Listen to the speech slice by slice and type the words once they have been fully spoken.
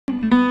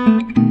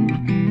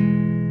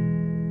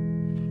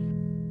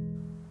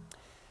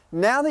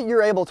Now that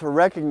you're able to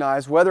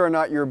recognize whether or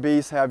not your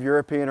bees have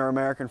European or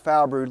American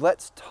Foulbrood,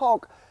 let's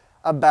talk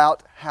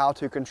about how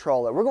to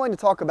control it. We're going to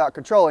talk about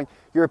controlling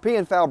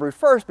European Foulbrood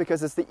first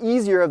because it's the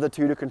easier of the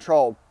two to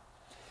control.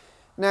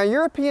 Now,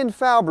 European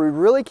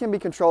Foulbrood really can be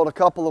controlled a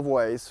couple of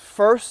ways.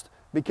 First,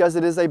 because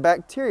it is a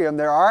bacterium,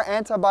 there are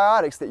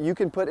antibiotics that you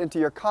can put into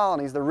your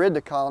colonies to rid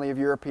the colony of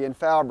European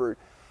Foulbrood.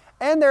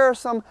 And there are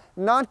some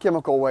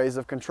non-chemical ways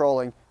of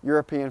controlling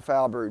European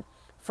Foulbrood.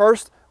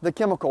 First, the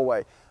chemical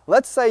way.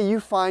 Let's say you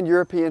find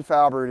European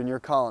Foulbrood in your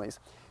colonies.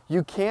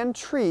 You can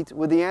treat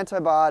with the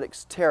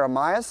antibiotics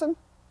terramycin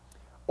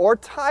or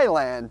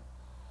Tylan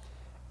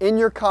in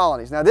your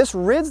colonies. Now, this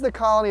rids the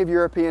colony of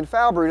European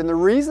Foulbrood, and the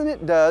reason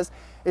it does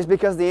is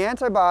because the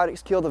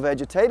antibiotics kill the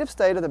vegetative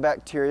state of the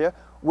bacteria,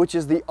 which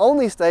is the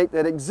only state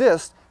that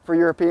exists for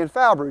European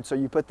Foulbrood. So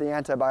you put the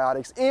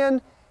antibiotics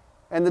in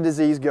and the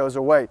disease goes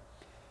away.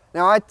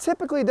 Now, I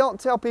typically don't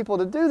tell people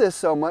to do this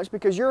so much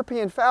because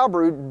European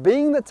Foulbrood,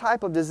 being the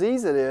type of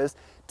disease it is,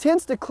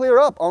 tends to clear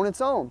up on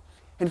its own.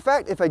 In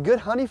fact, if a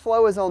good honey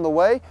flow is on the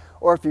way,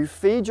 or if you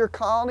feed your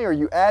colony, or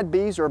you add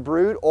bees or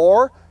brood,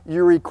 or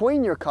you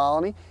requeen your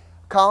colony,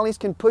 colonies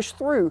can push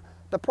through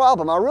the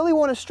problem. I really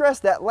want to stress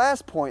that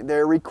last point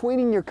there,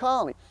 requeening your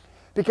colony.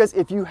 Because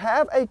if you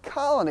have a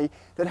colony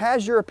that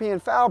has European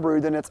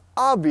Foulbrood, then it's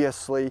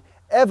obviously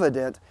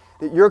evident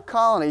that your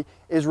colony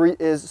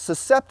is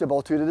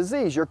susceptible to the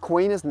disease. Your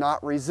queen is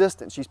not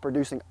resistant. She's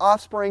producing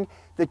offspring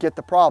that get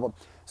the problem.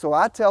 So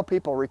I tell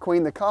people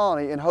requeen the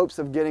colony in hopes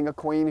of getting a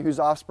queen whose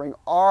offspring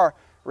are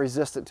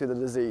resistant to the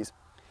disease.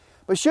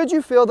 But should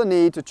you feel the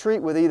need to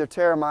treat with either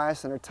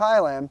terramycin or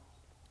Tylan,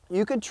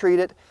 you could treat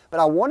it, but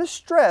I want to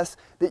stress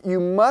that you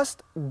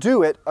must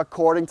do it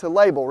according to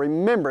label.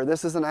 Remember,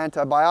 this is an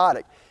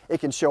antibiotic. It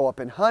can show up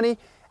in honey,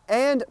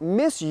 and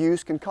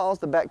misuse can cause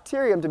the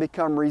bacterium to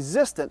become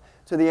resistant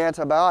to the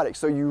antibiotic.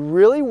 So you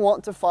really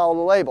want to follow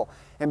the label.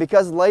 And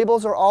because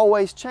labels are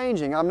always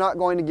changing, I'm not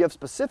going to give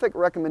specific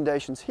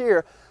recommendations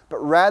here, but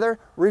rather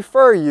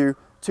refer you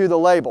to the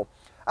label.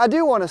 I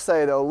do want to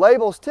say though,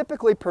 labels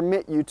typically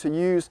permit you to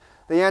use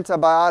the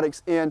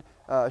antibiotics in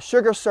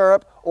sugar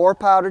syrup or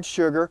powdered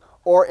sugar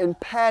or in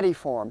patty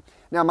form.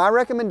 Now, my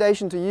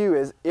recommendation to you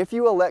is, if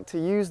you elect to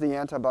use the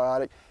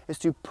antibiotic, is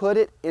to put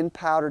it in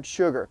powdered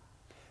sugar.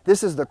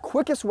 This is the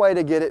quickest way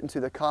to get it into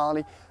the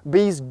colony.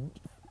 Bees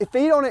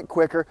feed on it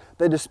quicker,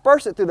 they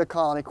disperse it through the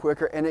colony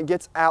quicker, and it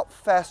gets out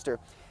faster.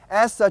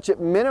 As such, it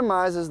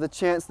minimizes the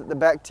chance that the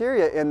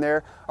bacteria in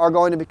there are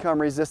going to become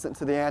resistant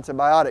to the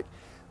antibiotic.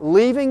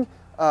 Leaving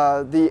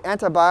the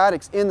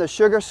antibiotics in the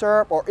sugar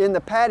syrup or in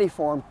the patty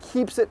form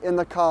keeps it in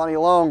the colony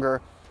longer,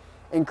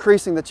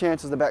 increasing the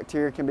chances the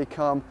bacteria can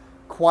become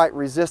quite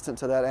resistant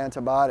to that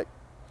antibiotic.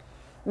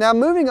 Now,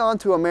 moving on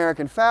to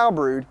American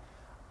Foulbrood,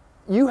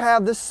 you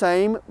have the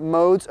same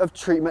modes of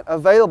treatment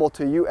available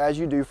to you as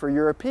you do for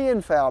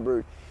European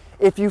Foulbrood.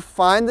 If you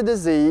find the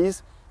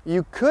disease,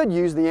 you could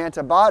use the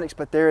antibiotics,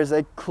 but there is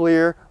a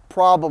clear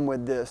problem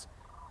with this.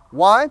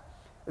 Why?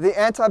 The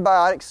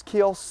antibiotics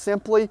kill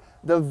simply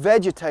the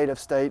vegetative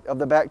state of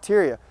the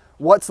bacteria.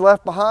 What's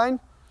left behind?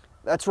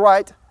 That's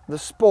right, the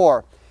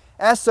spore.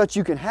 As such,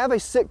 you can have a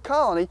sick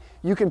colony,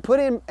 you can put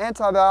in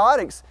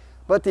antibiotics,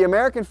 but the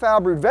American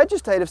Foulbrood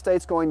vegetative state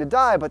is going to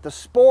die, but the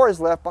spore is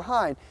left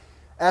behind.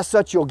 As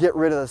such, you'll get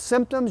rid of the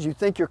symptoms, you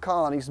think your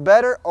colony's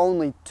better,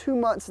 only 2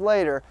 months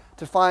later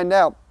to find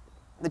out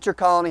that your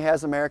colony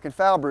has American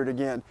Foulbrood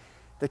again.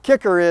 The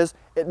kicker is,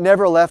 it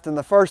never left in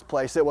the first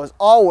place. It was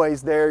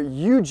always there,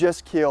 you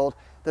just killed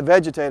the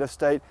vegetative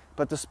state,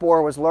 but the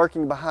spore was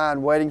lurking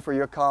behind, waiting for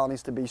your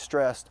colonies to be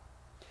stressed.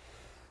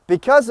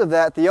 Because of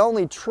that, the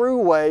only true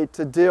way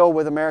to deal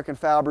with American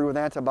Foulbrood with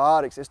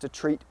antibiotics is to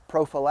treat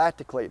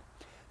prophylactically.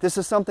 This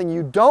is something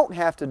you don't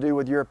have to do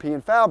with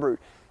European Foulbrood.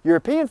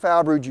 European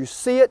Foulbrood, you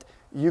see it,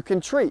 you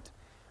can treat.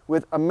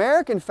 With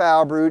American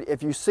Foulbrood,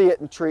 if you see it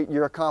and treat,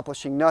 you're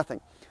accomplishing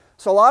nothing.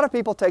 So a lot of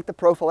people take the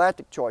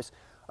prophylactic choice.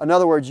 In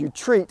other words, you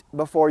treat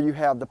before you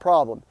have the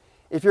problem.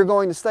 If you're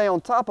going to stay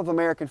on top of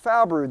American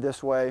Foulbrood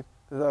this way,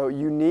 though,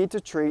 you need to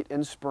treat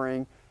in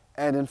spring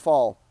and in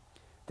fall.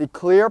 The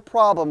clear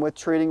problem with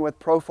treating with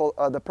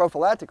the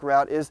prophylactic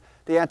route is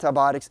the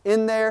antibiotics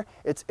in there,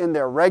 it's in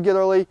there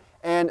regularly,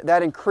 and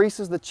that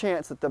increases the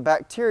chance that the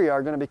bacteria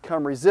are going to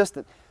become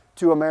resistant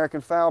to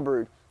American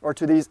Foulbrood or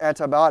to these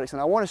antibiotics.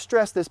 And I want to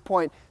stress this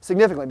point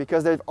significantly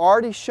because they've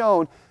already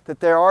shown that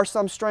there are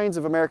some strains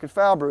of American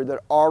Foulbrood that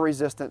are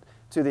resistant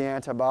to the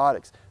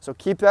antibiotics. So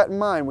keep that in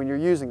mind when you're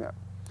using them.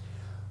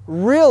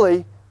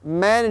 Really,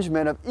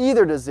 management of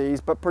either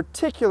disease, but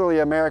particularly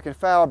American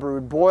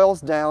Foulbrood,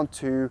 boils down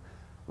to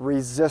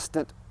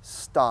resistant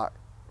stock.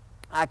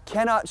 I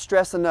cannot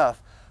stress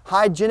enough,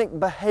 hygienic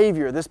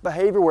behavior, this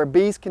behavior where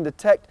bees can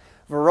detect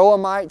varroa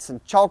mites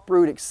and chalk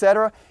brood,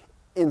 etc.,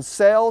 in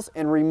cells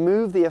and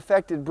remove the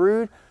affected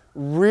brood,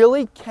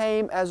 really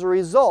came as a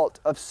result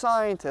of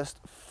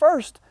scientists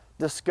first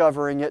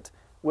discovering it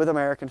with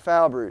American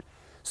Foulbrood.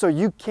 So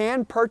you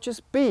can purchase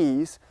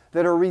bees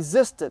that are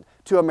resistant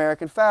to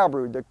American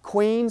Foulbrood. The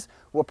queens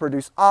will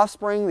produce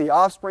offspring, the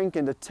offspring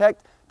can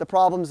detect the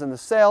problems in the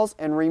cells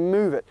and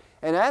remove it.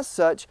 And as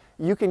such,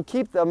 you can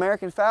keep the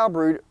American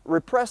Foulbrood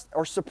repressed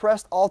or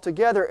suppressed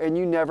altogether and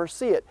you never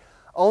see it.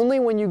 Only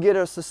when you get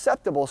a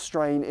susceptible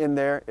strain in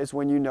there is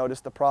when you notice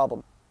the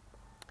problem.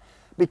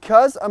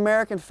 Because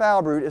American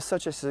Foulbrood is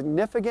such a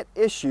significant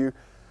issue,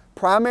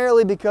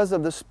 primarily because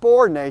of the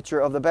spore nature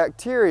of the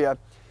bacteria,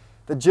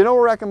 the general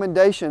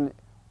recommendation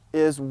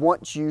is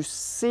once you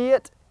see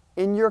it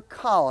in your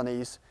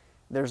colonies,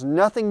 there's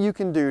nothing you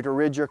can do to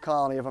rid your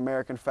colony of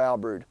American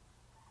Foulbrood.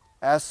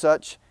 As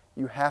such,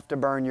 you have to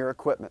burn your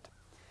equipment.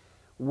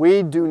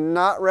 We do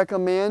not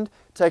recommend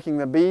taking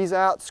the bees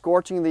out,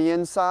 scorching the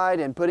inside,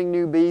 and putting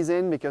new bees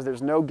in because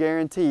there's no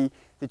guarantee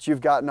that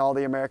you've gotten all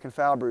the American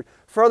Foulbrood.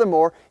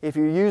 Furthermore, if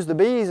you use the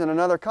bees in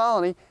another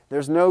colony,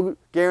 there's no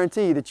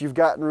guarantee that you've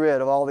gotten rid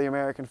of all the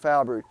American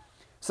Foulbrood.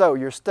 So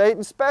your state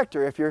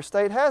inspector, if your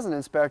state has an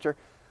inspector,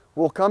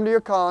 will come to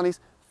your colonies,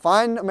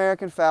 find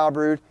American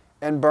Foulbrood,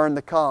 and burn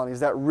the colonies.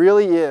 That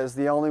really is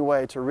the only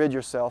way to rid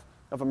yourself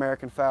of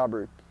American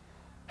Foulbrood.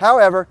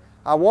 However,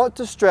 I want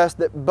to stress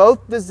that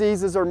both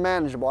diseases are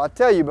manageable. I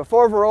tell you,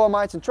 before varroa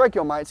mites and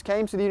tracheal mites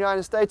came to the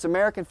United States,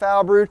 American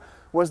Foulbrood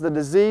was the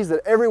disease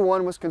that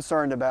everyone was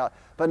concerned about.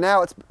 But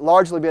now it's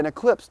largely been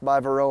eclipsed by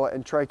varroa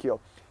and tracheal.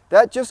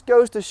 That just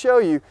goes to show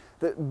you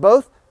that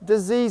both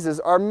diseases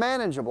are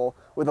manageable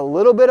with a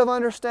little bit of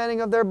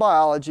understanding of their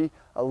biology,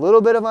 a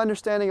little bit of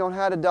understanding on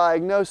how to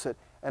diagnose it,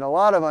 and a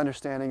lot of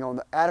understanding on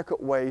the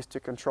adequate ways to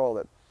control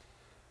it.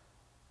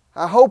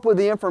 I hope with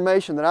the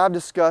information that I've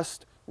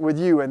discussed with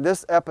you in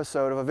this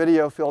episode of a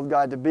video field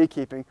guide to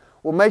beekeeping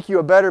will make you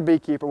a better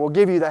beekeeper, will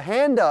give you the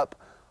hand up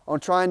on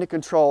trying to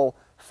control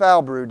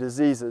Foulbrood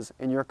diseases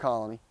in your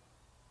colony.